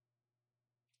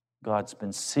 God's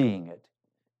been seeing it.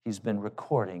 He's been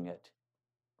recording it.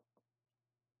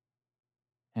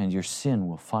 And your sin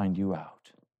will find you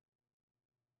out.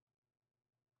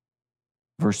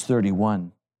 Verse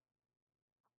 31.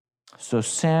 So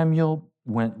Samuel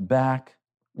went back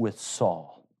with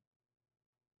Saul.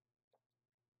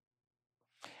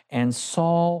 And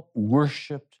Saul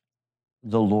worshiped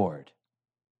the Lord.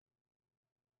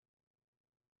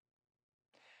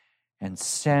 And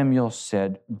Samuel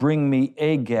said, bring me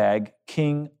Agag,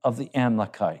 king of the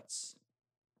Amalekites.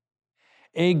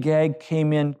 Agag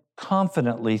came in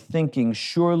confidently thinking,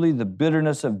 surely the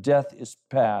bitterness of death is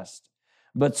past.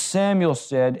 But Samuel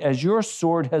said, as your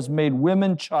sword has made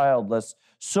women childless,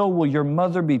 so will your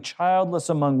mother be childless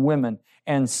among women.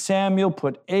 And Samuel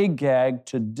put Agag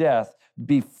to death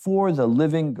before the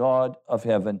living God of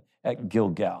heaven at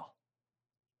Gilgal.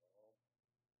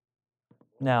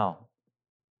 Now,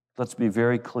 let's be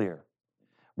very clear.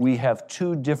 We have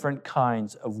two different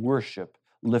kinds of worship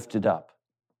lifted up.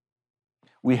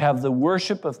 We have the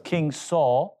worship of King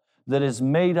Saul that is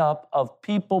made up of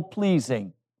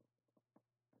people-pleasing.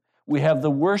 We have the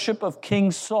worship of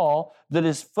King Saul that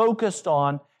is focused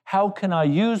on how can I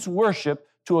use worship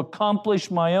to accomplish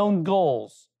my own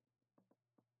goals?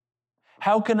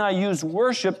 How can I use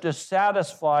worship to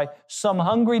satisfy some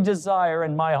hungry desire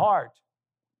in my heart?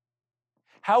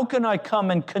 How can I come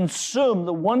and consume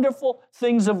the wonderful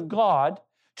things of God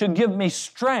to give me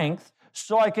strength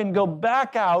so I can go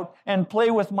back out and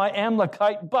play with my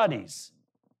Amalekite buddies?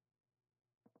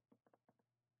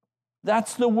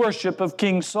 That's the worship of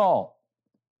King Saul.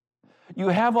 You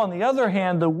have, on the other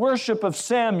hand, the worship of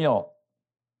Samuel.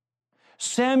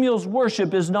 Samuel's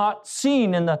worship is not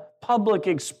seen in the public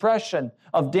expression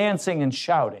of dancing and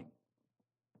shouting.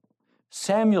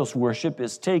 Samuel's worship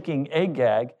is taking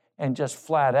Agag and just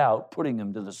flat out putting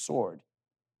him to the sword.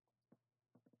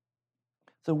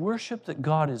 The worship that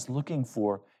God is looking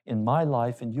for in my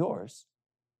life and yours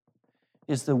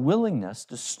is the willingness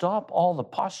to stop all the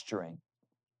posturing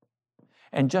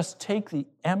and just take the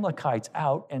Amalekites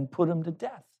out and put them to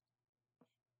death.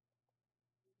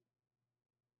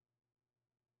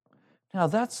 Now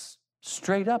that's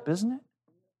straight up, isn't it?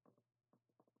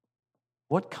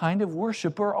 What kind of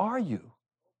worshiper are you?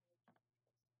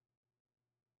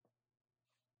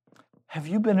 Have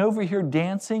you been over here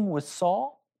dancing with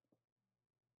Saul?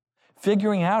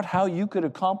 Figuring out how you could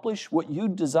accomplish what you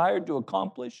desired to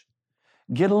accomplish?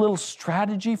 Get a little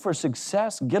strategy for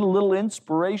success? Get a little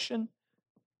inspiration?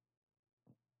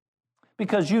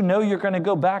 Because you know you're going to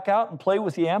go back out and play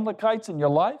with the Amalekites in your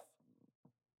life?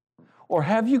 Or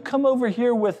have you come over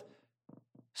here with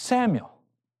Samuel?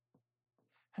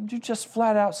 And you just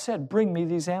flat out said, bring me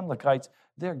these Amalekites.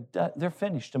 They're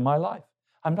finished in my life.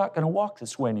 I'm not going to walk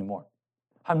this way anymore.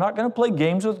 I'm not going to play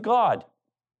games with God.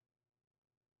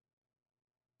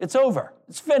 It's over.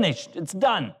 It's finished. It's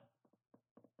done.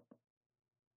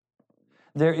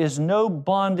 There is no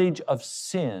bondage of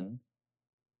sin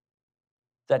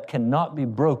that cannot be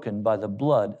broken by the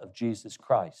blood of Jesus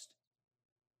Christ.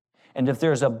 And if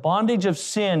there's a bondage of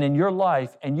sin in your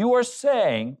life and you are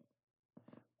saying,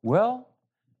 well,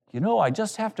 I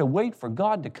just have to wait for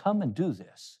God to come and do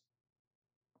this,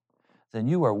 then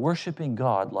you are worshiping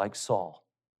God like Saul.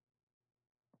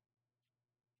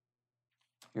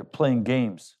 You're playing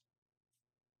games.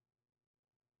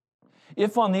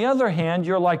 If, on the other hand,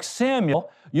 you're like Samuel,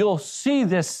 you'll see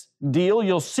this deal,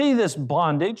 you'll see this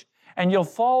bondage, and you'll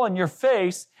fall on your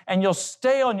face, and you'll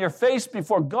stay on your face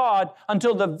before God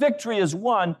until the victory is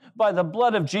won by the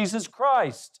blood of Jesus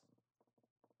Christ.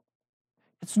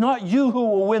 It's not you who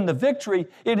will win the victory.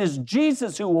 It is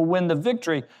Jesus who will win the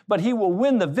victory. But He will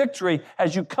win the victory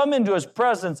as you come into His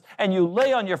presence and you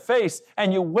lay on your face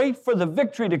and you wait for the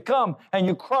victory to come and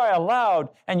you cry aloud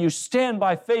and you stand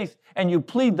by faith and you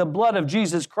plead the blood of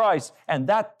Jesus Christ, and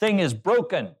that thing is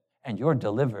broken and you're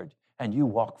delivered and you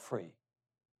walk free.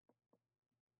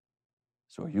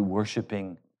 So are you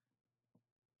worshiping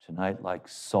tonight like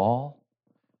Saul,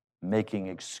 making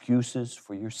excuses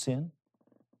for your sin?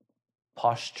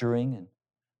 Posturing and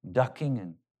ducking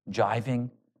and jiving?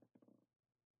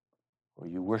 Or are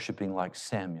you worshiping like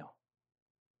Samuel?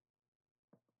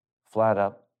 Flat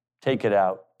up, take it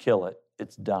out, kill it,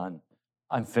 it's done.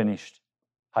 I'm finished.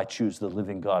 I choose the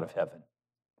living God of heaven.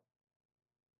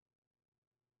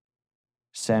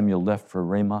 Samuel left for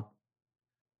Ramah,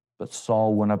 but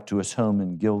Saul went up to his home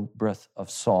in Gilbreth of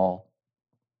Saul.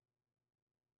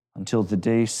 Until the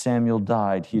day Samuel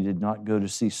died, he did not go to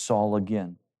see Saul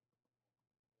again,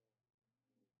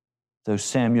 though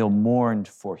Samuel mourned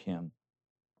for him,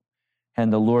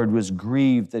 and the Lord was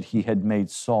grieved that he had made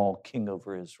Saul king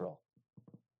over Israel.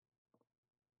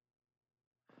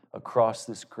 Across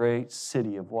this great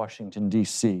city of Washington,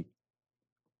 D.C.,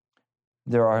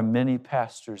 there are many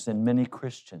pastors and many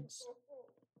Christians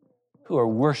who are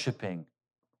worshiping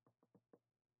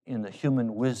in the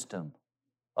human wisdom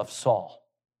of Saul.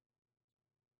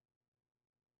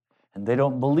 And they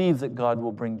don't believe that God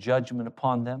will bring judgment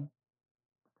upon them.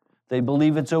 They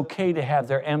believe it's okay to have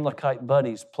their Amalekite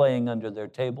buddies playing under their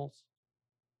tables.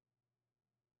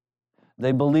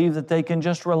 They believe that they can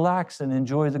just relax and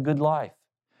enjoy the good life.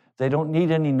 They don't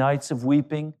need any nights of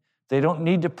weeping. They don't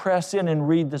need to press in and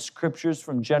read the scriptures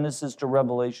from Genesis to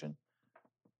Revelation.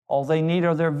 All they need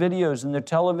are their videos and their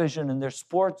television and their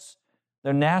sports,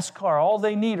 their NASCAR. All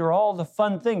they need are all the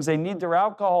fun things. They need their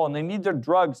alcohol and they need their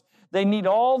drugs. They need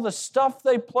all the stuff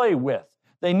they play with.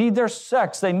 They need their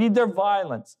sex. They need their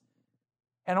violence.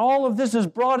 And all of this is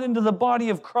brought into the body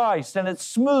of Christ, and it's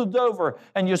smoothed over,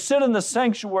 and you sit in the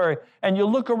sanctuary and you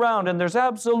look around and there's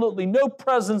absolutely no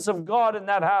presence of God in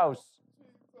that house.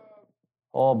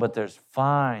 Oh, but there's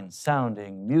fine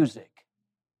sounding music.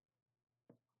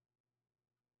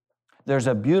 There's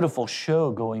a beautiful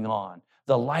show going on.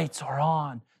 The lights are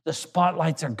on. The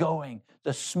spotlights are going.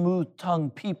 The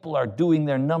smooth-tongued people are doing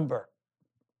their number.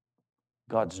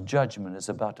 God's judgment is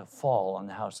about to fall on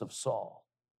the house of Saul.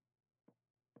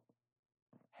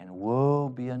 And woe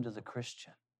be unto the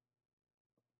Christian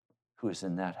who is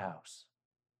in that house,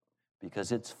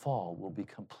 because its fall will be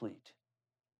complete.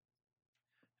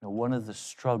 Now, one of the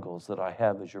struggles that I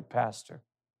have as your pastor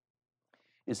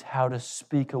is how to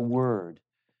speak a word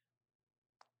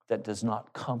that does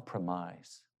not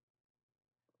compromise.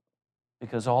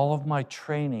 Because all of my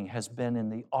training has been in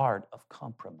the art of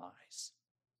compromise.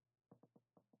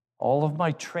 All of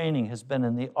my training has been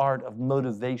in the art of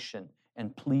motivation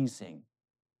and pleasing,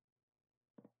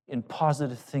 in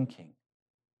positive thinking.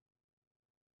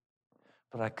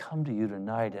 But I come to you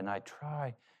tonight and I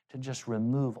try to just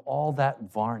remove all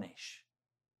that varnish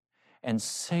and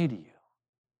say to you,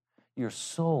 your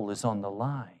soul is on the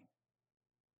line.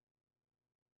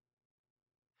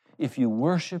 If you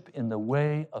worship in the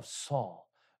way of Saul,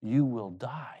 you will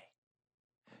die.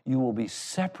 You will be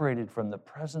separated from the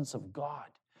presence of God.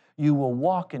 You will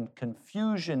walk in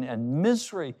confusion and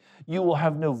misery. You will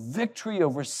have no victory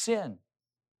over sin.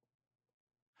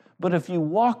 But if you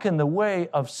walk in the way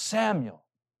of Samuel,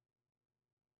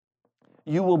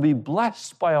 you will be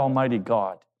blessed by Almighty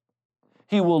God.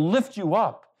 He will lift you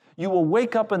up. You will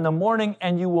wake up in the morning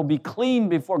and you will be clean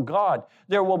before God.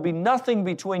 There will be nothing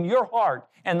between your heart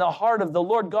and the heart of the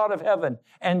Lord God of heaven.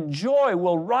 And joy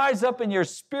will rise up in your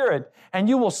spirit, and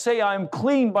you will say, I am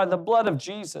clean by the blood of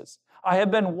Jesus. I have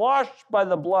been washed by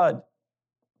the blood.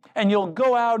 And you'll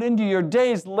go out into your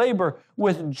day's labor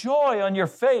with joy on your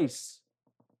face.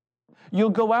 You'll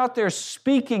go out there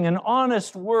speaking an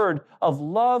honest word of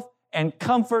love and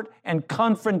comfort and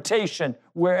confrontation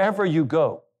wherever you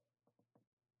go.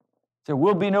 There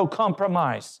will be no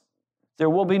compromise. There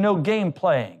will be no game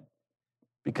playing,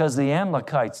 because the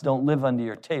Amalekites don't live under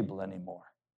your table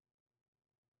anymore.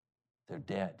 They're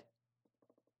dead.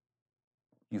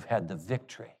 You've had the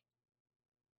victory.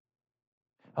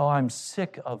 Oh, I'm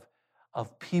sick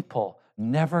of people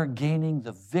never gaining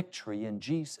the victory in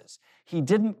Jesus. He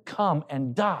didn't come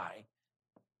and die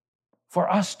for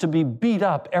us to be beat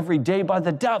up every day by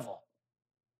the devil.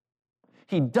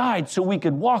 He died so we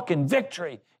could walk in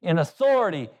victory, in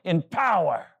authority, in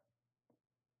power.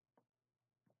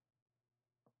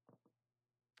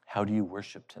 How do you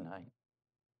worship tonight?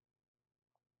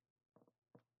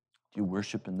 Do you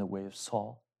worship in the way of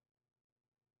Saul?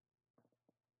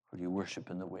 Or do you worship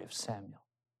in the way of Samuel?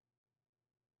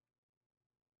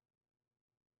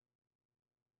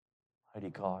 Mighty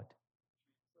God.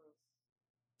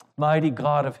 Mighty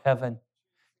God of heaven,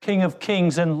 King of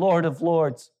kings and Lord of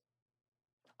lords,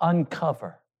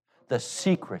 uncover the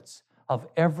secrets of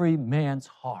every man's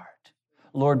heart.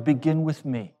 Lord, begin with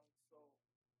me.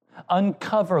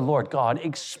 Uncover, Lord God,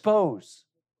 expose.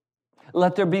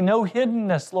 Let there be no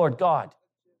hiddenness, Lord God.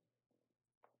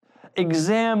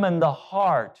 Examine the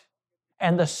heart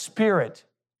and the spirit.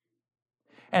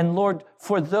 And Lord,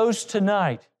 for those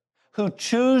tonight who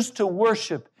choose to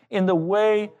worship in the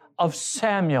way of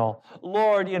Samuel,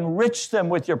 Lord, enrich them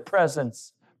with your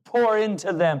presence. Pour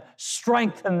into them,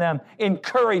 strengthen them,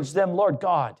 encourage them, Lord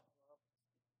God.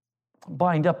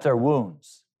 Bind up their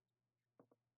wounds.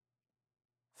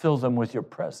 Fill them with your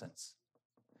presence.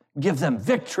 Give them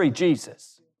victory,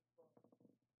 Jesus.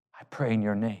 I pray in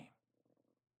your name.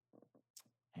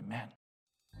 Amen.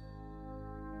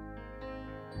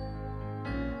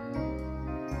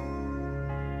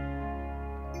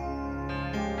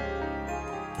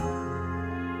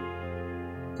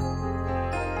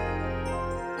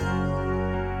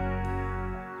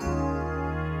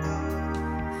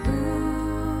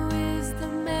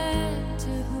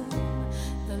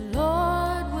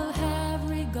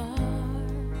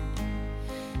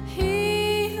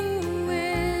 He who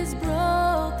is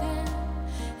broken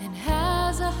and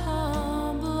has a heart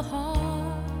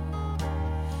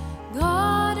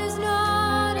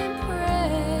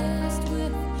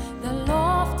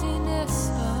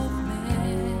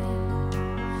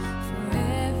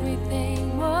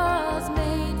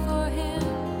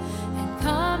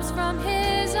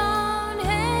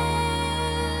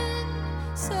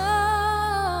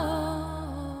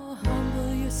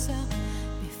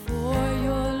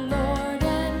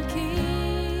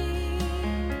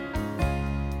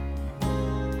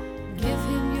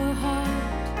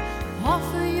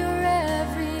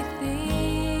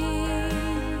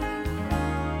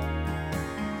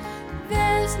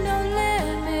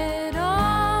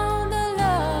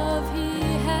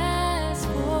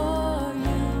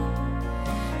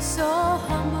So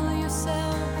humble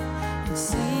yourself and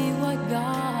see what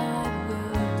God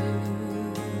will do.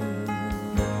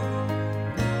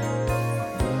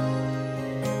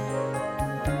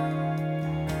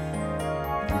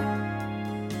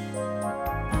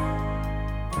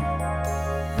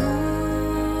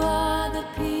 Who are the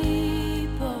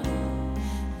people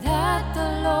that the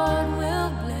Lord will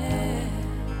bless?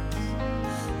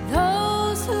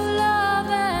 Those who love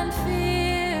and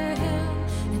fear Him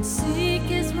and seek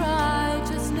His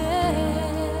righteousness,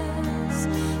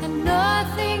 and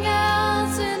nothing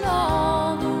else in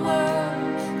all the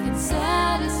world can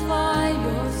satisfy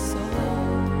your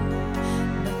soul,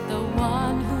 but the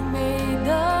one who made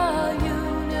the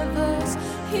universe,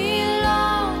 He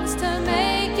longs to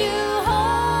make you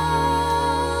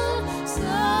whole. So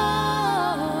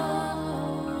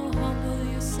humble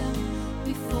yourself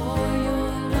before your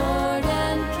Lord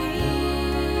and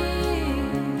King.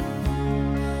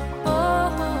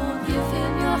 Oh, give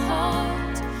Him your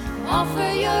heart, offer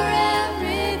your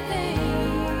everything.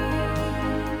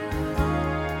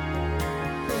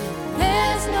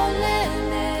 There's no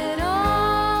limit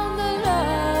on the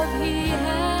love He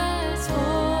has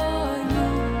for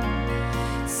you.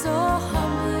 So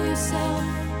humble yourself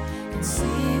and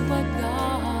see what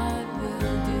God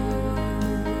will do.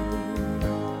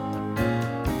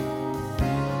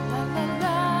 La la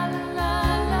la la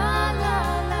la la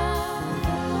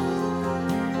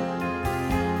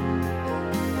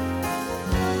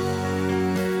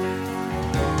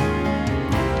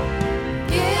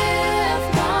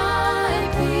If my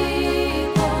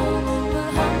people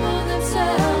will humble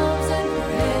themselves and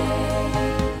pray,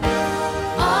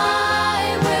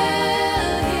 I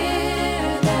will hear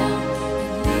them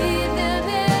and lead them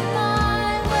in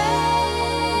my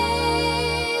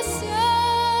way. So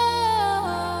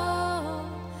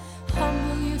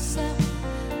humble yourself,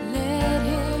 let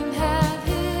Him have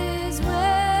His way.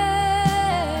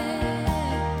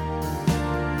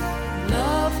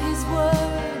 Love His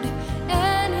word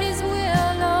and His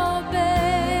will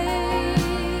obey.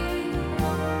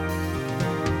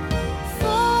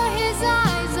 For His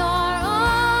eyes are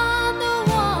on the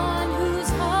one whose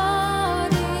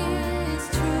heart is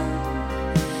true.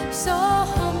 So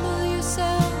humble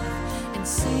yourself and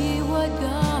see what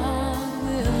God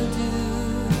will do.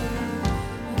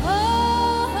 Oh,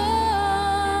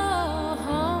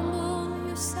 humble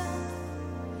yourself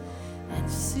and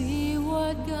see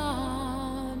what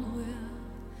God will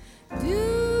do.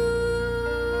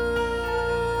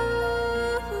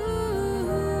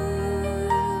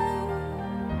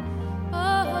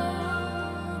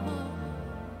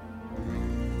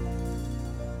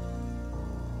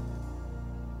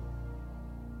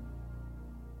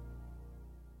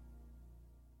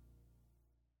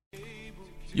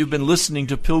 You've been listening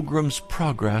to Pilgrim's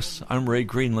Progress. I'm Ray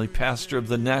Greenley, pastor of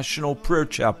the National Prayer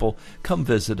Chapel. Come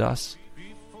visit us.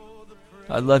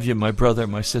 I love you, my brother,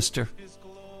 my sister.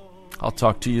 I'll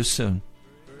talk to you soon.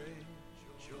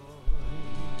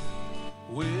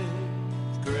 With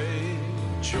great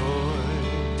joy,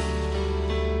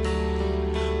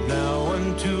 now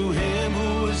unto Him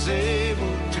who is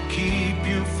able to keep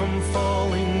you from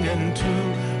falling and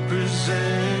to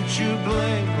present you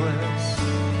blameless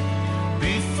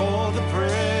before the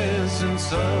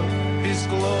presence of His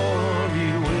glory.